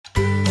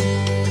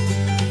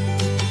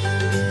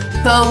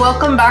So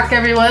welcome back,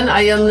 everyone.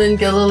 I am Lynn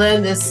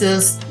Gilliland. This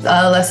is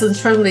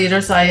Lessons from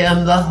Leaders. I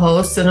am the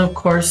host. And of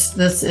course,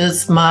 this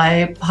is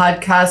my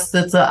podcast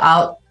that's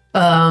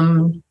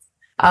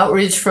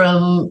outreach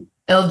from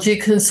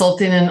LG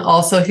Consulting, and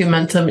also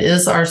Humentum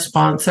is our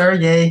sponsor.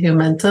 Yay,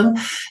 Humentum.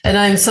 And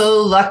I'm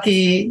so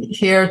lucky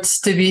to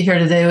be here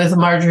today with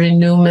Marjorie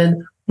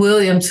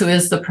Newman-Williams, who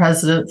is the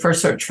president for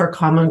Search for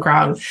Common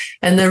Ground.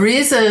 And the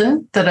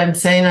reason that I'm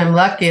saying I'm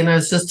lucky, and I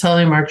was just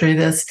telling Marjorie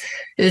this,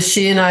 is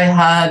she and I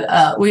had,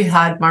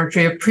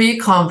 Marjorie, a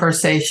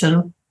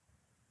pre-conversation.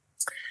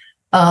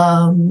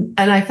 And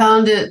I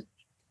found it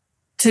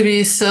to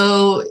be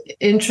so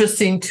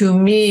interesting to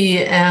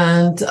me.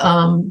 And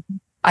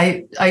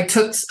I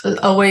took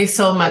away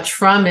so much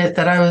from it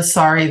that I was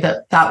sorry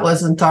that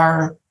wasn't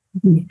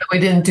we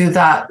didn't do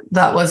that.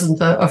 That wasn't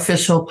the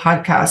official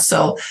podcast.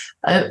 So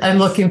I'm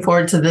looking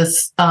forward to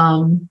this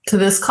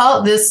podcast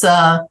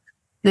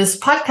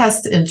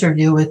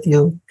interview with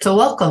you. So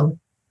welcome.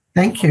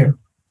 Thank you.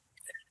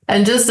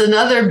 And just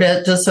another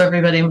bit, just so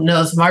everybody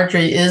knows,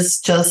 Marjorie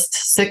is just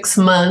 6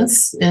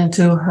 months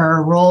into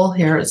her role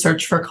here at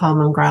Search for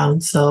Common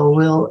Ground. So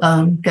we'll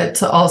get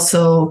to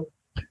also,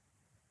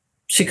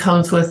 she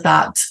comes with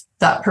that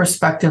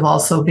perspective,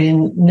 also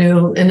being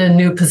new in a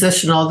new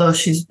position, although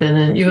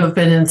you have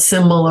been in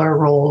similar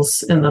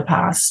roles in the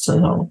past.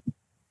 So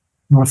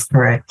that's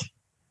correct.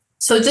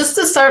 So just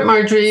to start,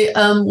 Marjorie,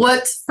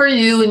 what for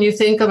you, when you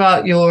think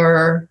about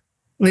your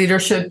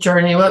leadership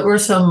journey, what were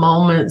some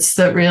moments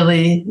that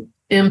really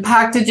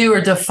impacted you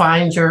or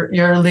defined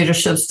your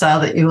leadership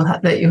style that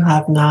you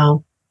have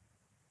now?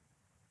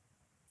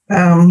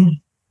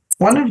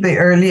 One of the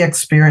early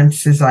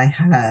experiences I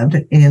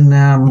had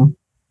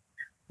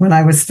when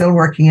I was still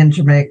working in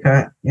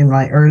Jamaica in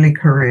my early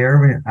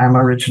career, I'm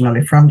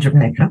originally from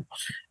Jamaica,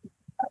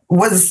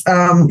 was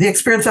the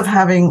experience of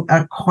having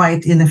a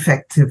quite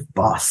ineffective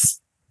boss.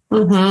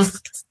 Mm-hmm.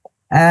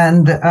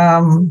 And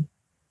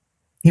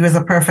he was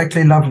a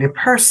perfectly lovely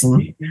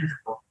person,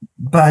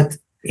 but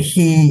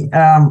he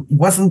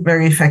wasn't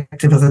very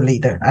effective as a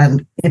leader.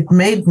 And it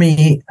made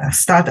me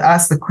start to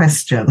ask the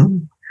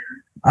question,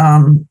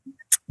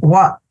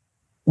 what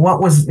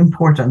was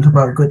important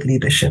about good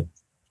leadership?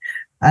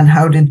 And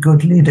how did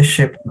good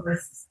leadership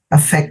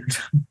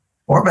affect,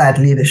 or bad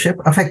leadership,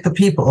 affect the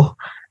people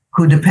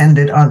who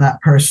depended on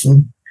that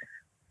person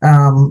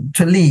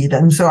to lead?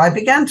 And so I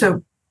began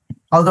to,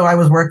 although I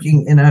was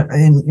working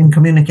in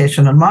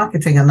communication and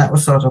marketing, and that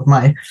was sort of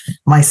my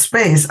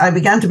space, I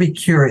began to be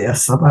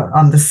curious about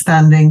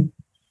understanding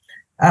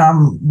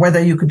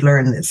whether you could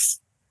learn this.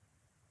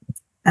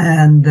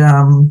 And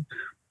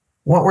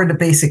what were the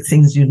basic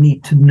things you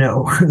need to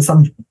know,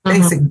 some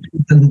basic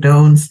do's and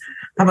don'ts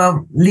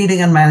about leading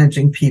and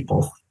managing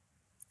people.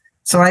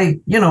 So I,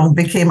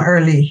 became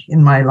early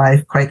in my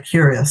life quite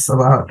curious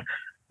about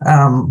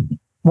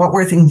what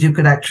were things you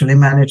could actually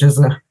manage as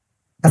a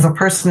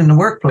person in the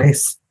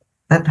workplace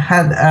that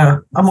had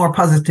a more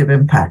positive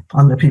impact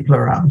on the people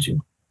around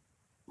you.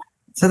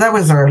 So that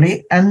was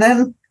early. And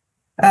then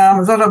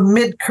sort of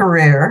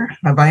mid-career,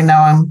 by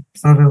now I'm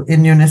sort of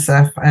in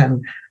UNICEF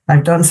and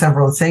I've done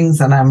several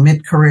things and I'm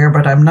mid-career,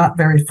 but I'm not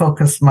very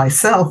focused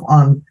myself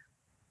on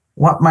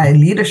what my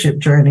leadership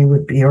journey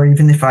would be, or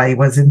even if I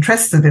was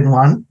interested in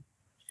one.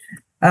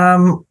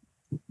 I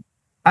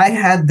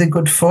had the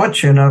good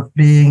fortune of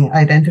being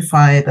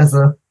identified as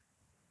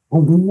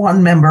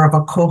one member of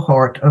a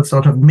cohort of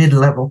sort of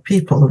mid-level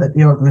people that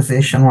the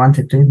organization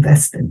wanted to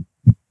invest in.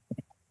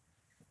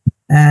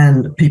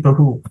 And people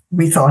who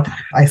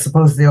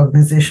the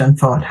organization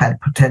thought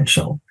had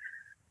potential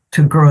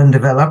to grow and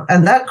develop.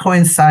 And that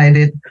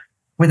coincided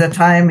with a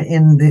time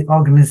in the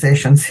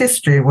organization's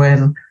history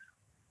when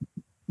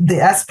the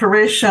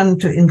aspiration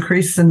to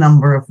increase the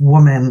number of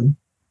women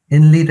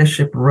in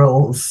leadership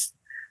roles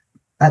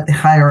at the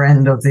higher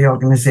end of the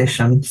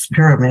organization's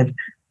pyramid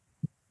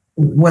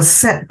was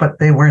set, but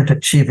they weren't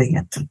achieving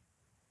it.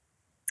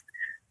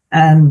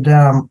 And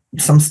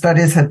some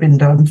studies had been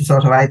done to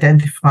sort of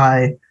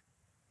identify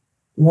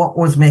what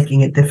was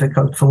making it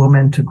difficult for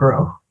women to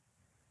grow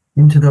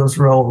into those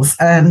roles.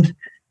 And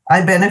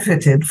I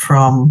benefited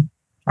from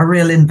a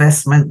real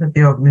investment that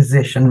the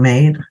organization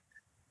made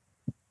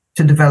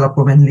to develop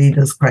women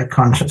leaders quite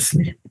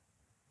consciously.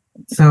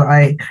 So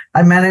I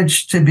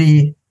managed to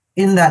be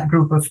in that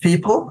group of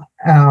people.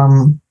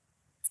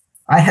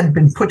 I had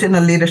been put in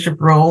a leadership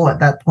role at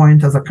that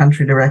point as a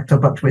country director,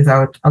 but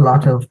without a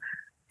lot of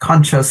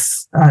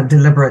conscious,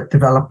 deliberate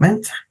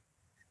development.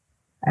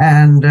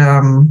 And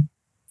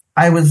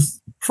I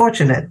was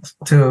fortunate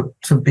to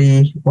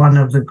be one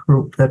of the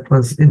group that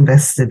was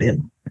invested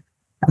in.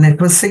 And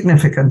it was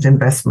significant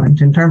investment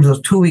in terms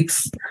of 2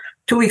 weeks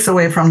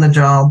away from the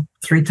job,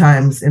 3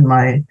 times in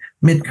my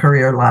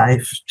mid-career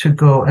life to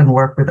go and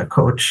work with a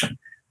coach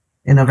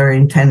in a very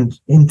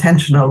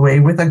intentional way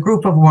with a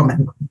group of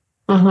women,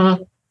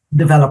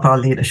 develop our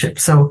leadership.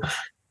 So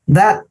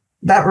that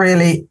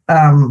really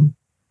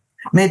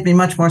made me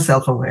much more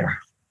self-aware.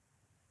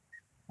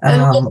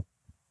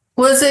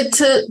 Was it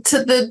to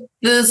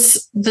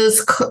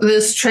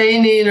this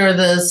training or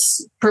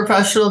this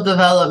professional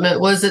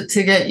development, was it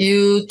to get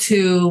you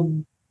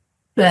to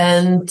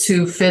bend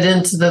to fit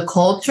into the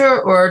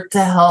culture or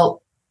to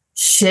help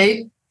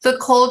shape the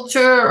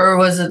culture, or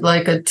was it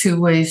like a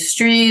two-way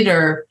street?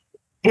 Or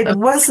it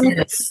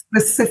wasn't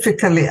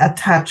specifically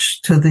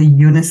attached to the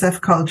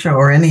UNICEF culture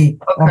or any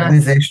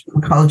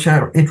organizational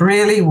culture. It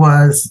really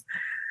was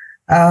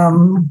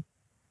helping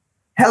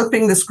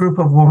this group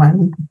of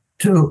women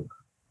to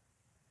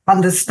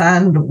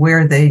understand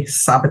where they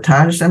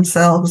sabotage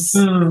themselves,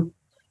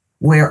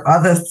 where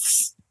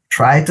others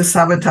try to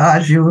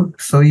sabotage you,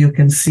 so you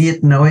can see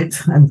it, know it,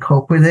 and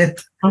cope with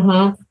it.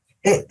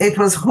 It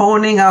was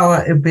honing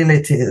our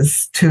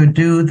abilities to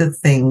do the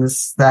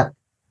things that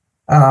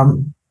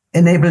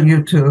enable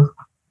you to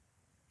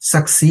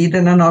succeed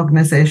in an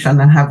organization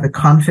and have the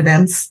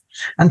confidence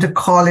and to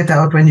call it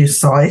out when you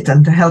saw it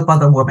and to help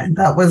other women.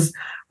 That was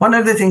one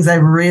of the things I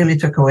really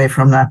took away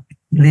from that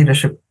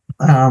leadership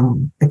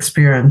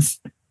experience,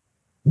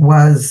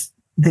 was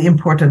the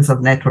importance of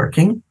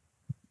networking,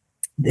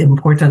 the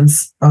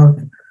importance of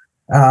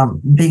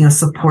being a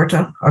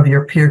supporter of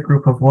your peer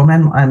group of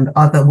women and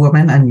other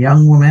women and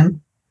young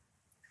women,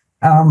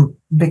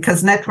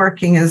 because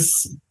networking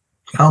is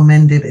how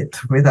men did it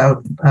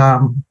without,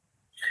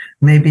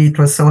 maybe it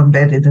was so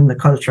embedded in the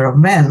culture of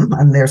men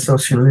and their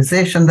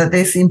socialization that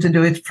they seem to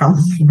do it from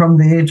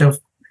the age of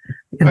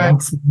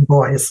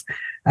boys.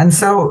 And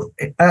so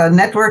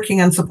networking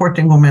and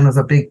supporting women was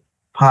a big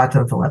part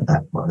of what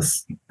that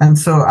was. And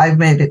so I've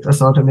made it a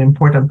sort of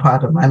important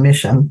part of my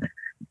mission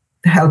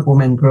to help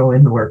women grow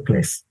in the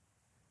workplace.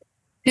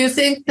 Do you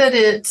think that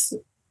it's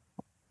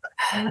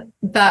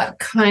that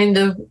kind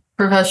of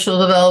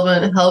professional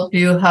development help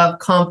you have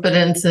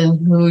confidence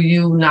in who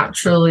you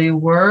naturally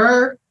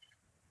were?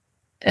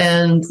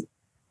 And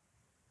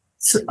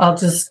so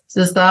does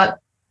that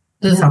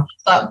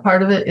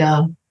part of it?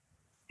 Yeah.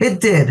 It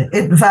did.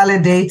 It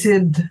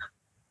validated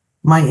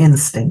my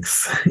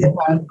instincts. It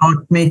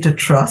taught me to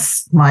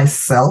trust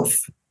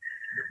myself.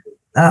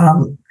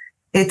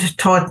 It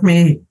taught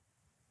me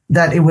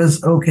that it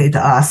was okay to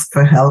ask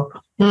for help.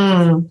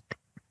 Yeah.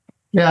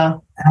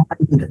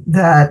 And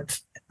that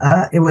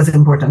it was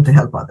important to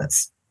help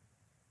others.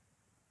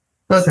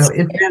 So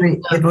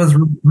it was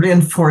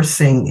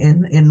reinforcing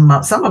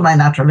in some of my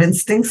natural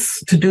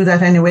instincts to do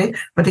that anyway,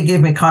 but it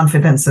gave me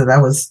confidence that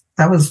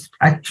that was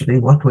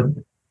actually what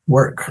would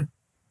work.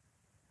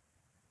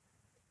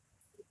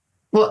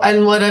 Well,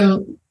 and what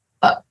I'm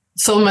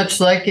so much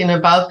liking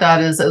about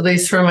that is, at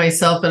least for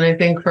myself, and I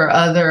think for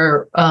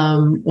other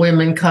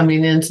women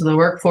coming into the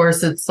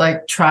workforce, it's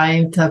like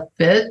trying to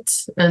fit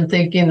and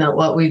thinking that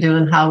what we do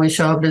and how we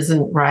show up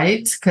isn't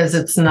right, because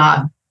it's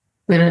not,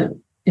 we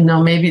didn't,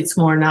 maybe it's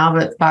more now,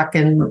 but back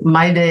in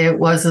my day, it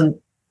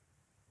wasn't,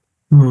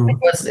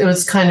 it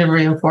was kind of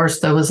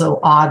reinforced. That was an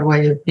odd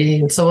way of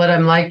being. So what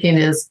I'm liking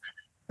is,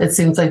 it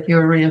seems like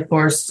you're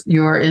reinforced,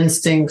 your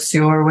instincts,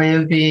 your way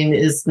of being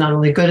is not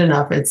only good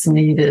enough, it's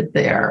needed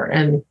there.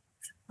 And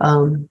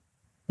so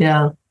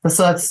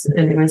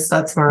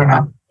that's where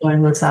I'm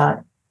going with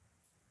that.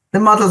 The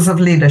models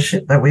of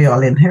leadership that we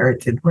all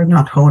inherited were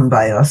not honed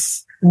by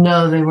us.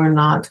 No, they were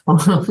not.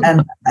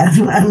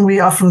 and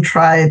we often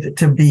tried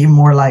to be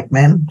more like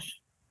men.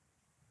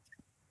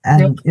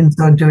 And in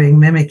so doing,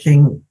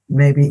 mimicking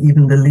maybe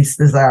even the least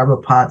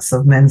desirable parts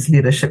of men's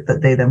leadership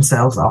that they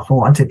themselves often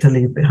wanted to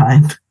leave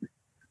behind.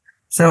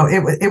 So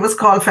it was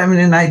called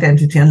feminine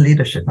identity and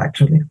leadership,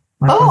 actually.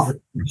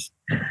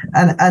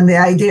 And the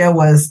idea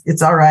was,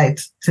 it's all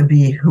right to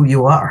be who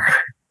you are.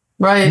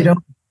 Right.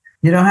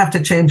 You don't have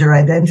to change your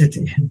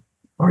identity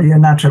or your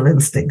natural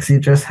instincts. You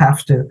just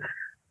have to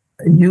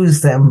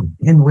use them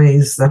in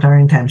ways that are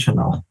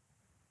intentional.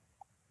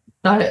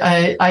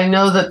 I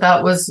know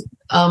that was,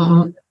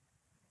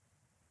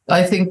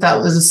 I think that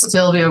would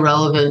still be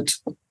relevant.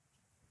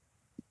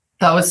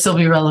 That would still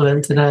be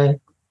relevant today.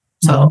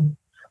 So,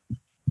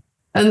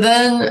 and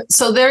then,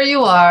 so there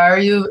you are,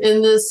 you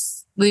in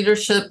this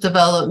leadership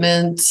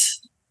development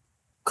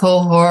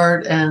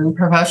cohort and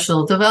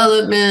professional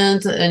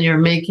development, and you're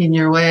making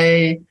your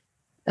way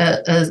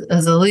as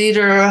a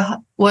leader.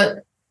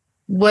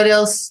 What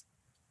else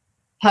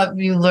have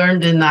you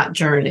learned in that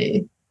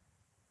journey?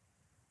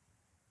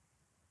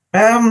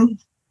 I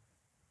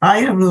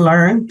have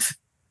learned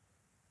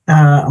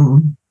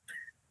to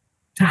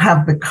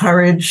have the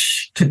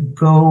courage to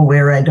go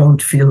where I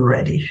don't feel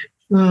ready.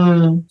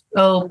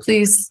 Oh,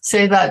 please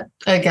say that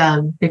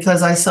again,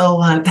 because I so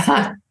want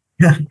that.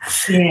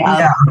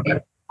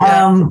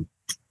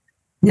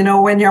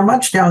 When you're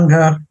much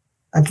younger,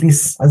 at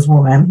least as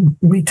women,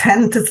 we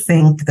tend to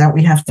think that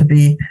we have to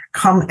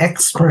become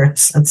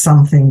experts at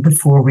something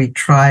before we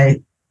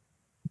try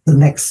the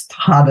next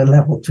harder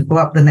level, to go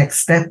up the next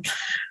step.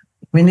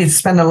 We need to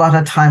spend a lot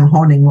of time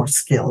honing more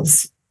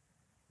skills.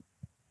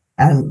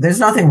 And there's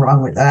nothing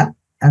wrong with that.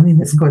 I mean,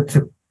 it's good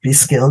to be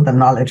skilled and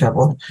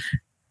knowledgeable.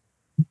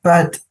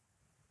 But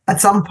at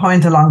some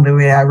point along the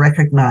way, I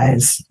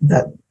recognized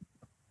that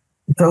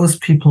those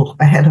people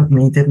ahead of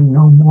me didn't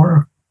know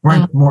more,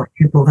 weren't more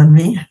people than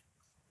me.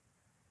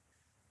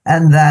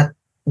 And that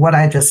what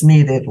I just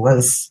needed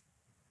was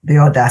the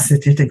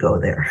audacity to go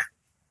there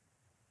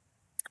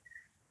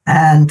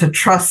and to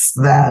trust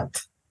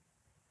that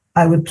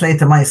I would play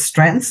to my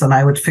strengths and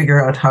I would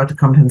figure out how to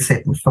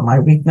compensate for my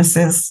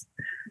weaknesses.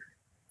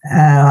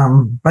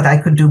 But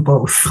I could do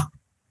both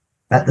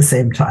at the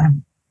same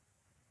time.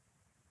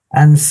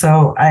 And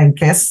so I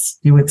guess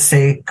you would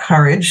say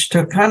courage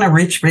to kind of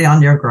reach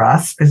beyond your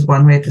grasp is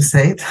one way to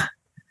say it.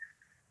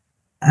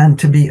 And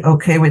to be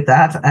okay with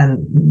that,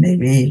 and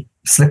maybe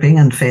slipping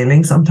and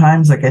failing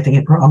sometimes or getting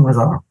it wrong was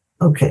all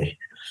okay.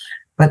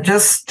 But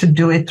just to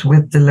do it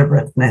with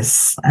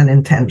deliberateness and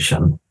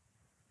intention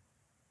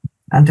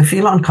and to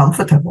feel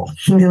uncomfortable,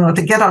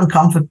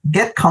 to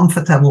get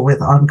comfortable with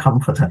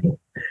uncomfortable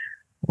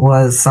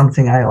was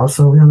something I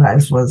also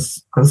realized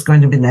was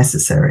going to be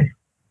necessary.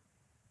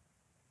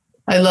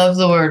 I love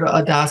the word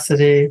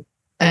audacity.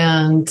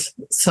 And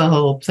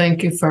so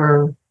thank you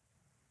for,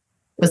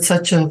 it's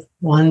such a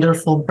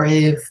wonderful,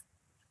 brave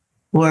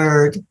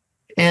word.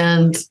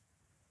 And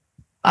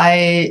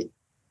I,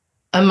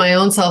 on my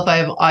own self,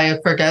 I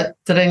forget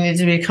that I need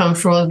to be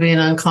comfortable with being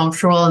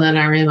uncomfortable. And then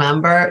I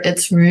remember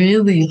it's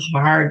really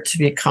hard to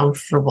be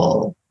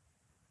comfortable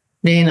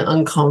being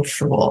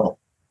uncomfortable,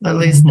 at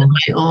least in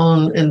my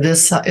own,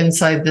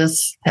 inside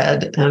this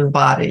head and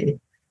body.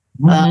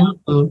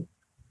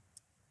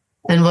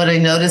 And what I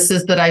notice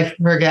is that I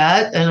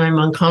forget and I'm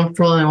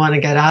uncomfortable and I want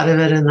to get out of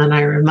it. And then I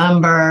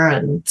remember.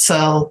 And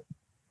so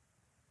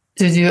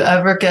did you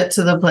ever get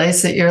to the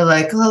place that you're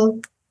like,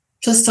 oh,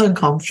 just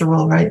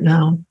uncomfortable right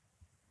now?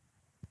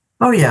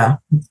 Oh, yeah.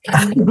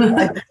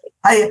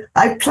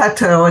 I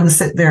plateau and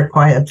sit there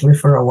quietly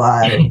for a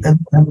while.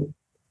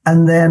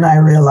 And then I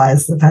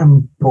realize that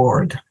I'm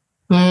bored.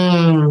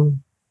 That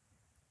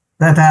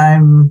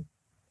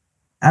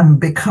I'm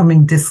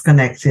becoming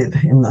disconnected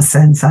in the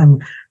sense I'm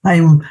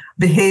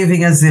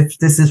behaving as if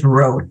this is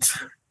rote,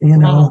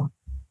 and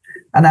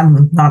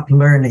I'm not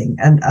learning.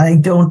 And I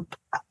don't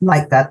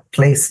like that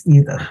place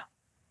either.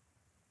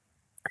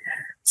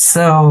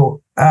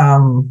 So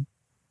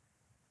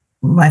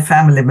my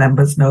family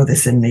members know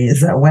this in me,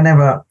 is that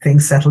whenever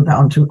things settle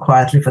down too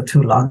quietly for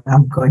too long,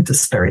 I'm going to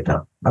stir it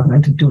up. I'm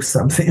going to do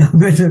something.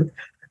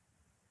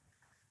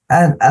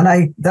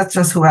 That's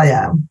just who I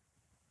am.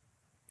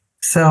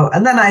 So,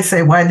 and then I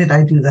say, why did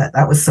I do that?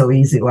 That was so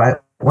easy. Why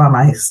am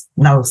I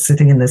now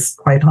sitting in this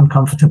quite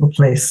uncomfortable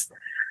place?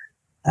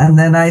 And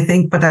then I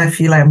think, but I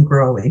feel I am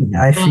growing.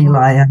 I feel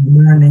I am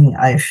learning.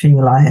 I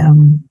feel I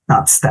am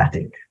not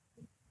static.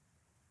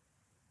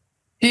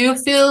 Do you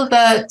feel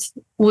that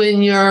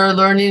when you're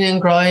learning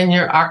and growing,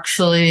 you're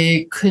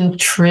actually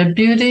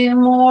contributing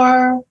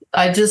more?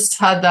 I just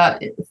had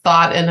that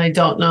thought, and I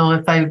don't know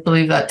if I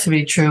believe that to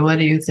be true. What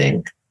do you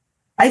think?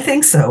 I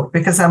think so,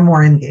 because I'm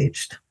more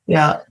engaged.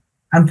 Yeah.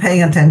 I'm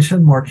paying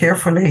attention more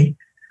carefully.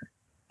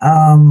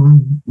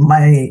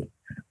 My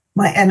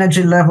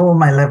energy level,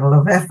 my level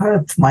of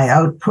effort, my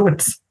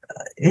output,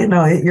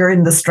 you're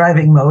in the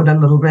striving mode a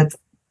little bit.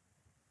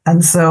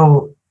 And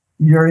so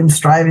you're in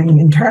striving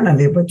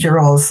internally, but you're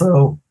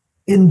also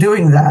in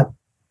doing that,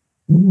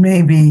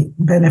 maybe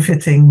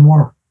benefiting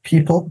more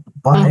people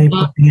by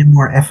putting in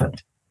more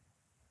effort.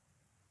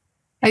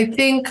 I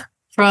think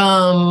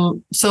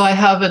so I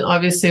haven't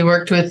obviously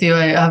worked with you.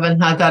 I haven't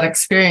had that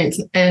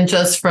experience. And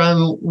just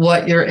from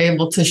what you're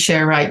able to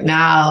share right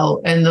now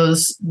and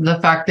the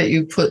fact that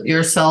you put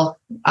yourself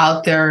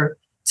out there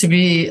to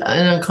be in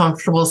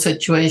uncomfortable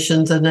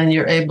situations, and then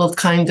you're able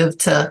kind of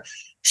to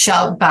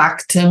shout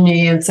back to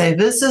me and say,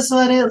 this is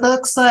what it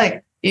looks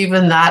like.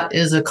 Even that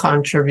is a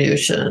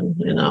contribution,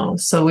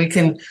 so we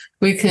can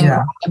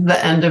grab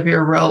the end of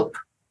your rope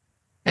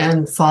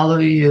and follow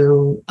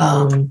you,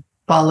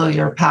 follow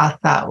your path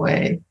that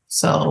way.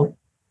 So,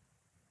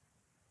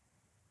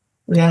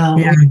 yeah.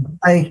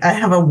 I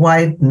have a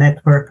wide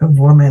network of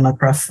women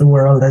across the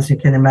world, as you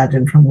can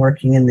imagine, from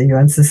working in the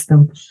UN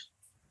system,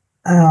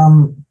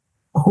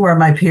 who are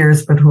my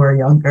peers, but who are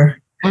younger.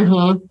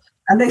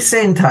 And they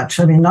stay in touch.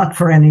 I mean, not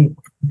for any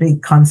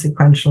big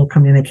consequential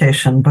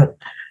communication, but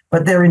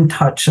they're in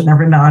touch. And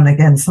every now and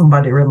again,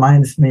 somebody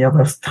reminds me of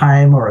a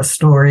time or a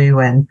story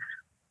when,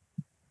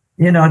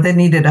 they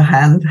needed a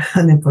hand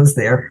and it was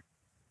there.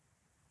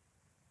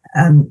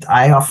 And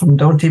I often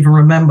don't even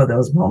remember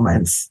those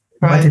moments,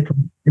 but it was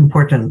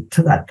important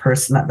to that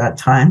person at that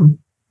time.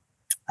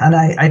 And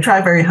I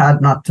try very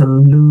hard not to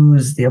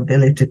lose the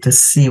ability to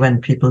see when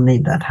people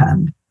need that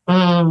hand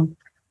and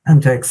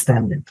to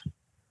extend it.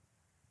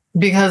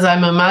 Because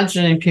I'm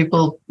imagining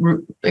people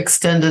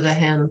extended a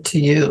hand to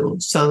you.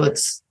 So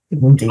it's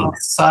both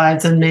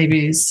sides, and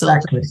maybe still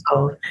exactly.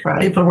 Both,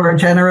 right? People were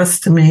generous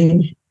to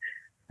me.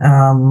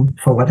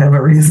 For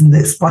whatever reason,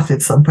 they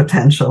spotted some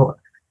potential.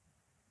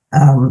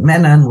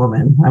 Men and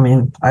women. I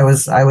mean, I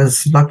was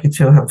lucky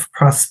to have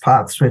crossed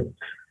paths with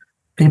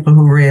people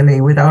who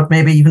really, without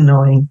maybe even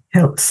knowing,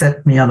 helped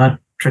set me on a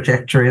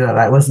trajectory that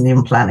I wasn't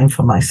even planning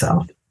for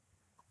myself.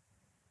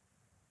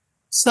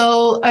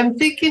 So I'm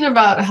thinking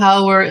about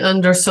how we're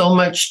under so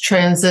much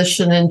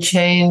transition and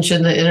change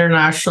in the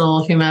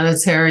international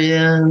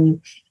humanitarian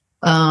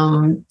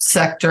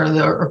sector,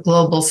 the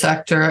global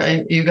sector,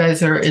 and you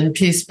guys are in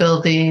peace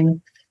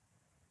building.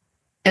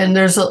 And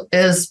through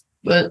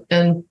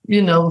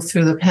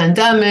the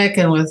pandemic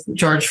and with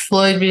George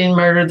Floyd being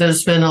murdered,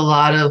 there's been a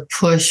lot of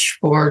push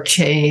for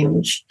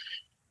change.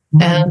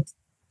 Mm-hmm. And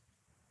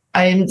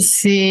I'm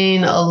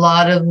seeing a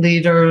lot of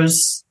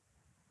leaders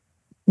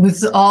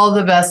with all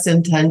the best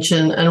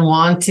intention and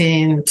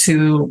wanting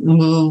to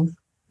move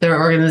their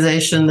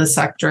organization, the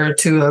sector,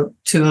 to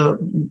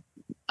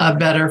a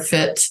better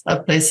fit,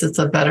 a place that's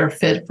a better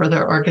fit for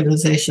their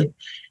organization.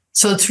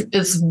 So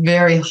it's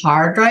very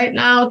hard right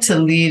now to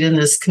lead in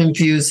this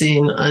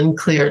confusing,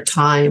 unclear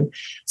time.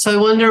 So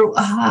I wonder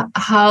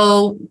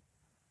how,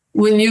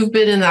 when you've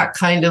been in that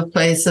kind of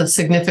place of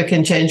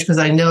significant change, because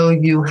I know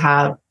you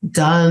have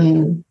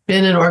been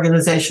in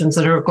organizations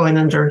that are going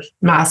under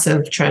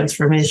massive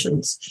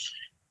transformations.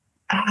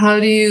 How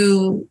do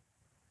you,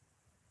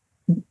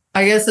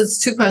 I guess it's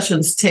two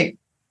questions.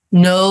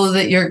 Know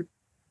that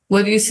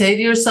what do you say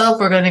to yourself?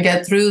 We're going to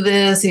get through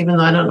this, even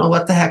though I don't know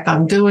what the heck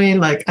I'm doing.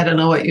 Like, I don't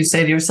know what you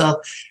say to yourself.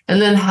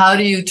 And then how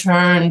do you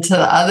turn to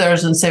the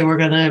others and say, we're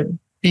going to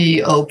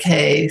be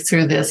okay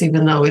through this,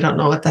 even though we don't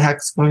know what the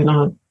heck's going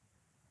on?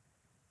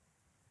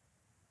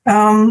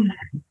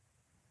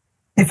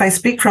 If I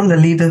speak from the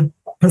leader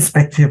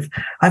perspective,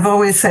 I've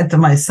always said to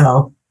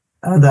myself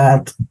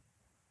that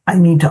I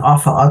need to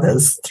offer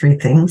others three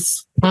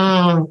things.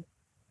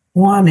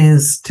 One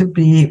is to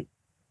be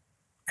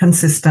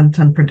consistent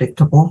and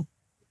predictable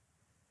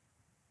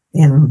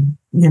in,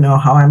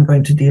 how I'm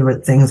going to deal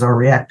with things or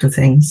react to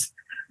things.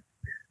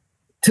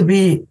 To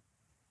be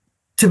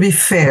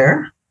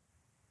fair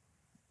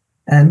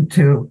and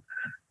to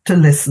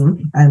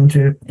listen and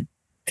to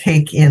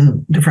take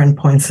in different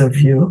points of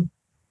view.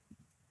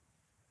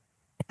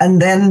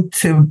 And then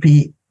to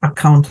be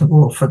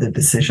accountable for the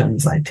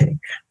decisions I take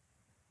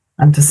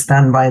and to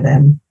stand by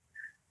them.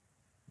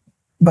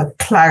 But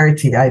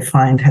clarity, I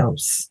find,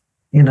 helps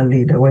in a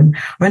leader.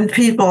 When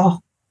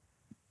people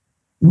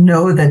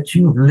know that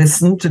you've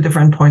listened to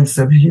different points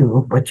of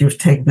view, but you've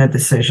taken a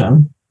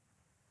decision,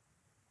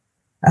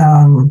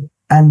 and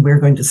we're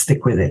going to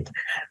stick with it.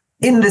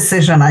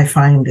 Indecision, I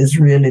find, is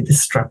really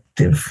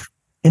destructive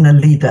in a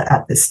leader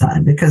at this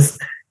time because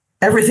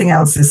everything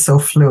else is so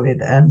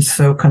fluid and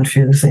so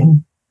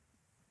confusing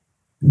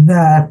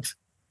that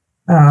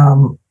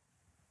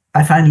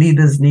I find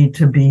leaders need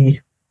to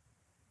be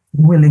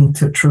willing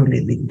to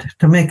truly lead,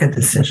 to make a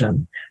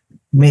decision,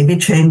 maybe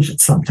change it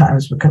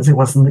sometimes because it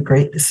wasn't a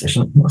great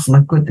decision, it wasn't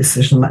a good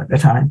decision at the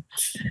time,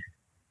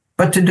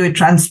 but to do it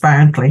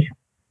transparently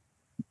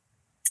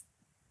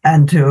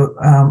and to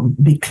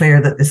be clear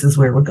that this is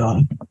where we're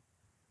going.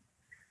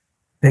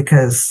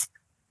 Because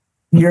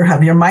you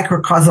have your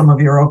microcosm of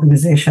your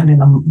organization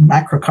in a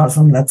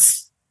macrocosm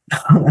that's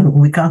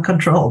we can't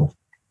control.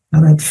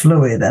 And it's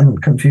fluid and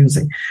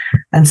confusing.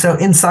 And so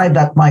inside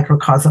that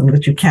microcosm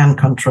that you can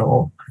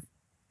control,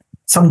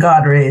 some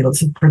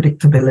guardrails of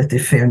predictability,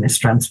 fairness,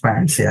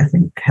 transparency, I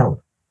think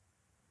help.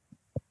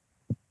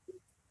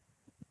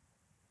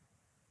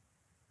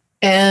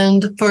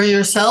 And for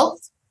yourself?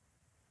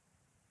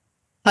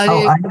 How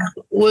do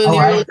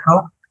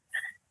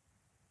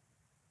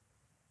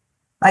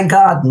I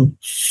garden.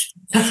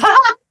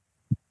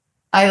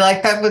 I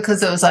like that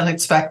because it was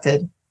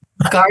unexpected.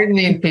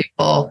 Gardening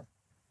people.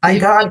 I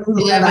garden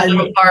live in an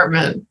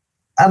apartment.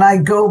 And I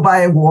go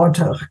by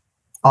water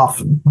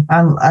often.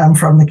 I'm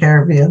from the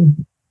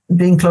Caribbean.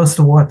 Being close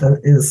to water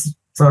is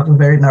sort of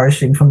very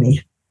nourishing for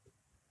me.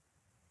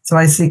 So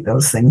I seek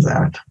those things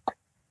out.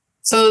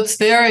 So it's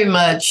very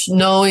much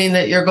knowing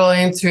that you're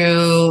going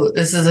through,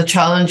 this is a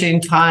challenging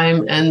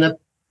time, and the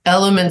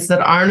elements that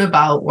aren't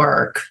about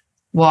work,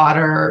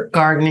 water,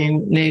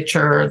 gardening,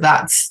 nature,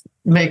 that's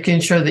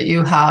making sure that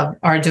you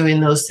are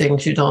doing those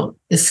things. You don't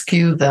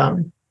eschew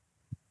them.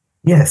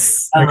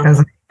 Yes,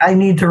 because I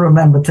need to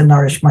remember to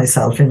nourish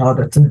myself in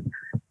order to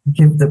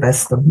give the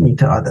best of me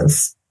to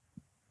others.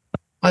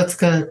 That's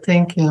good.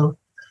 Thank you.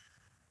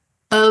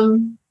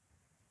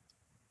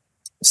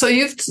 So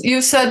you've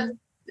said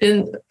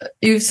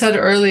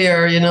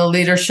earlier,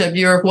 leadership,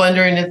 you were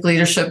wondering if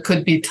leadership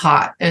could be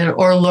taught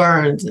or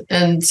learned.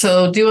 And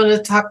so do you want to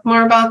talk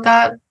more about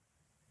that?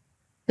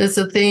 Is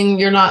the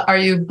thing are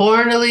you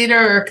born a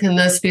leader, or can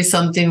this be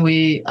something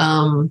we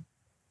hone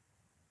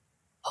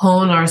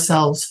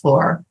ourselves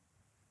for?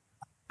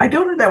 I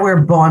don't know that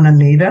we're born a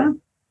leader.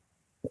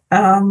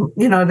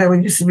 There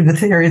used to be the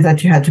theory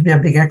that you had to be a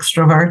big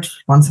extrovert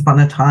once upon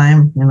a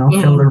time,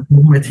 fill the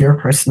room with your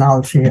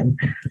personality. And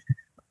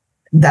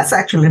that's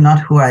actually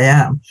not who I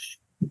am.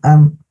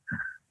 I'm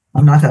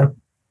not an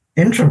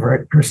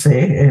introvert per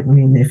se. I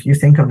mean, if you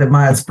think of the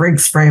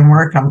Myers-Briggs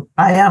framework,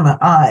 I am an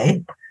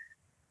I.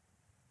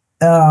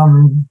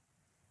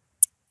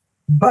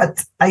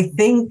 But I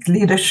think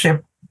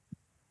leadership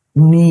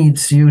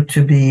needs you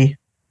to be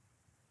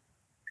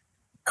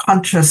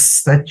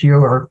conscious that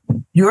you're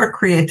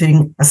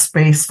creating a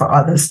space for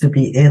others to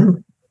be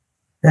in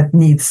that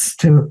needs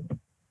to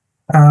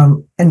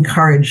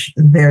encourage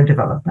their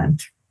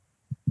development.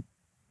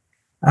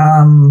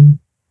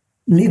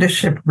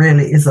 leadership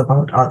really is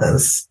about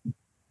others.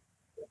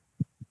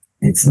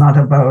 It's not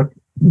about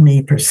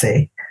me per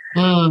se.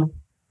 Mm.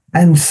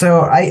 And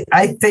so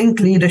I think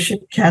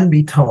leadership can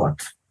be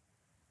taught.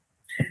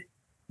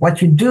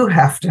 What you do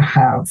have to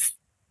have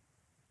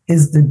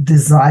is the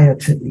desire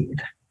to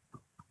lead.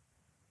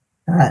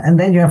 And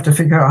then you have to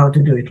figure out how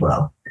to do it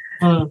well.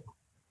 Mm.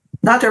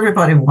 Not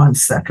everybody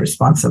wants that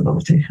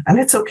responsibility, and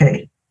it's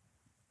okay.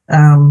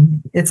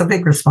 It's a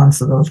big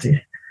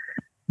responsibility.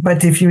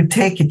 But if you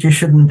take it, you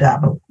shouldn't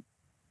dabble.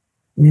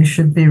 You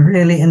should be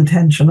really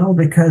intentional,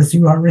 because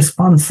you are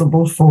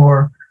responsible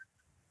for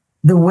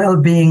the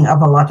well-being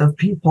of a lot of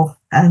people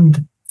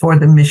and for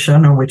the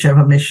mission, or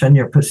whichever mission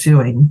you're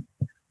pursuing,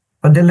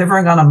 but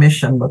delivering on a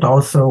mission, but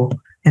also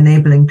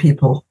enabling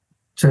people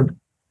to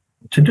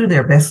do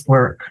their best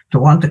work, to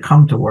want to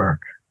come to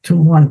work, to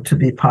want to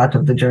be part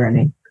of the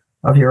journey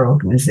of your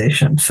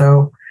organization.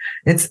 So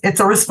it's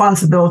a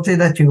responsibility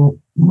that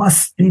you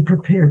must be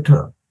prepared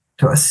to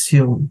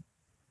assume,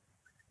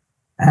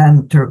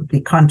 and to be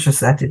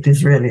conscious that it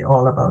is really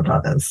all about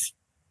others.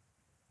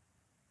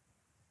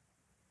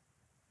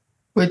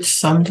 Which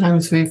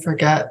sometimes we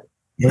forget.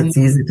 It's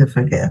easy to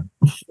forget.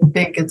 I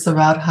think it's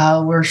about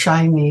how we're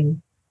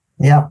shining.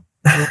 Yeah.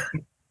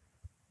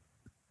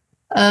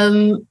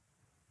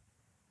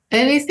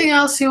 Anything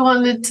else you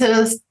wanted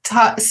to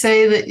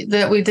say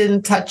that we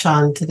didn't touch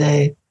on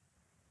today?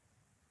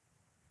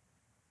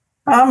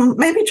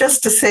 Maybe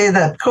just to say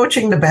that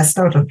coaching the best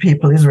out of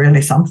people is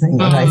really something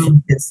that I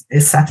think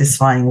is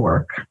satisfying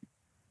work.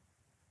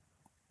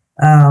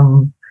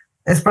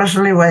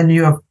 Especially when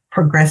you have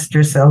progressed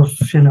yourself,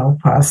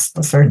 past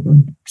a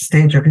certain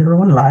stage of your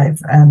own life.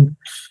 And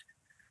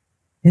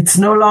it's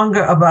no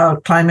longer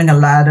about climbing a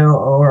ladder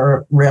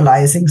or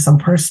realizing some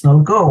personal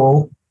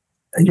goal.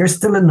 You're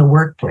still in the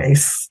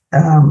workplace,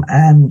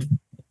 and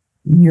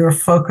your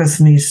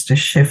focus needs to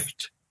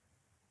shift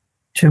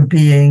to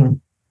being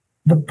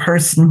the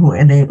person who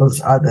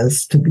enables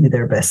others to be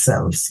their best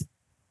selves.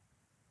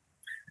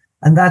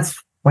 And that's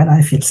when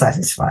I feel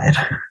satisfied.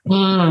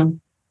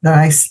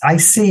 That I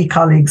see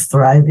colleagues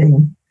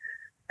thriving,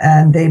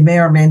 and they may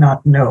or may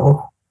not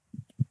know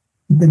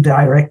the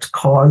direct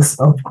cause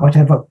of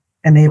whatever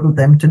enabled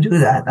them to do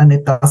that, and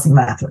it doesn't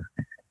matter.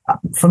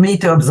 For me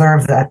to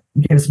observe that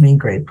gives me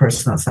great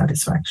personal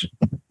satisfaction.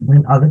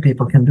 When other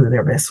people can do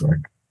their best work,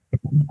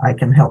 I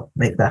can help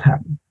make that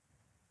happen.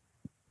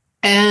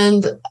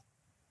 And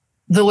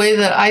the way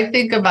that I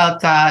think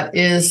about that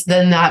is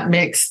then that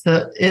makes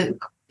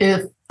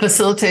it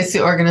facilitates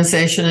the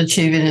organization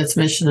achieving its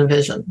mission and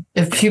vision.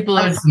 If people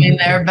are doing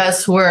their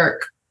best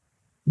work,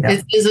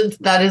 that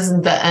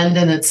isn't the end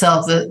in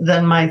itself.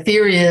 Then my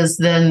theory is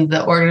then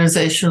the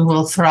organization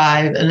will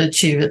thrive and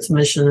achieve its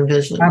mission and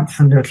vision.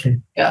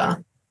 Absolutely. Yeah.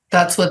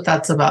 That's what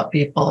that's about,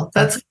 people.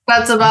 That's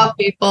about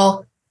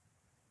people.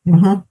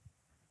 Mm-hmm.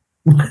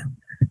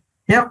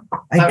 Yep.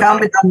 It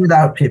can't be done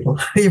without people.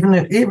 Even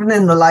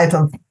in the light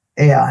of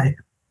AI,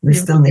 we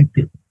still need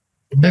people.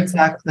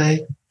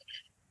 Exactly.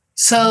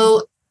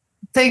 So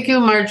thank you,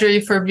 Marjorie,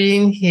 for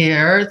being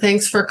here.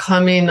 Thanks for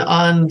coming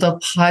on the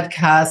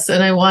podcast.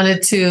 And I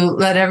wanted to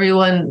let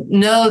everyone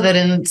know that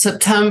in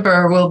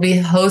September, we'll be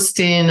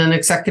hosting an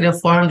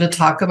executive forum to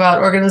talk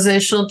about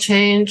organizational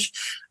change.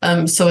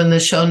 So in the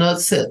show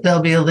notes, there'll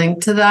be a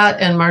link to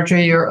that. And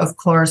Marjorie, of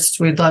course,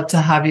 we'd love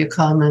to have you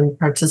come and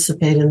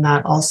participate in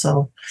that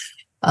also.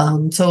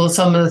 So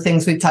some of the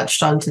things we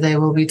touched on today,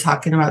 we'll be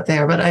talking about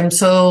there. But I'm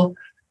so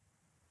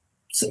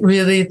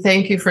really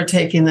thank you for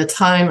taking the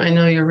time. I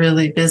know you're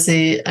really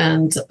busy,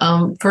 and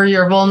for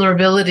your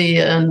vulnerability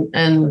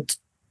and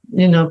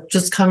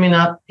just coming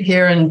up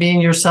here and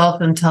being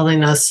yourself and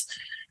telling us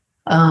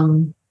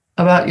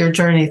about your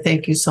journey.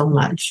 Thank you so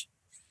much.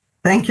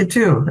 Thank you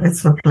too.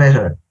 It's a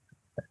pleasure.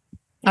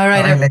 All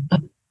right.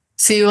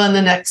 See you on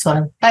the next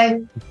one.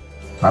 Bye.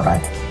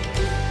 Bye-bye.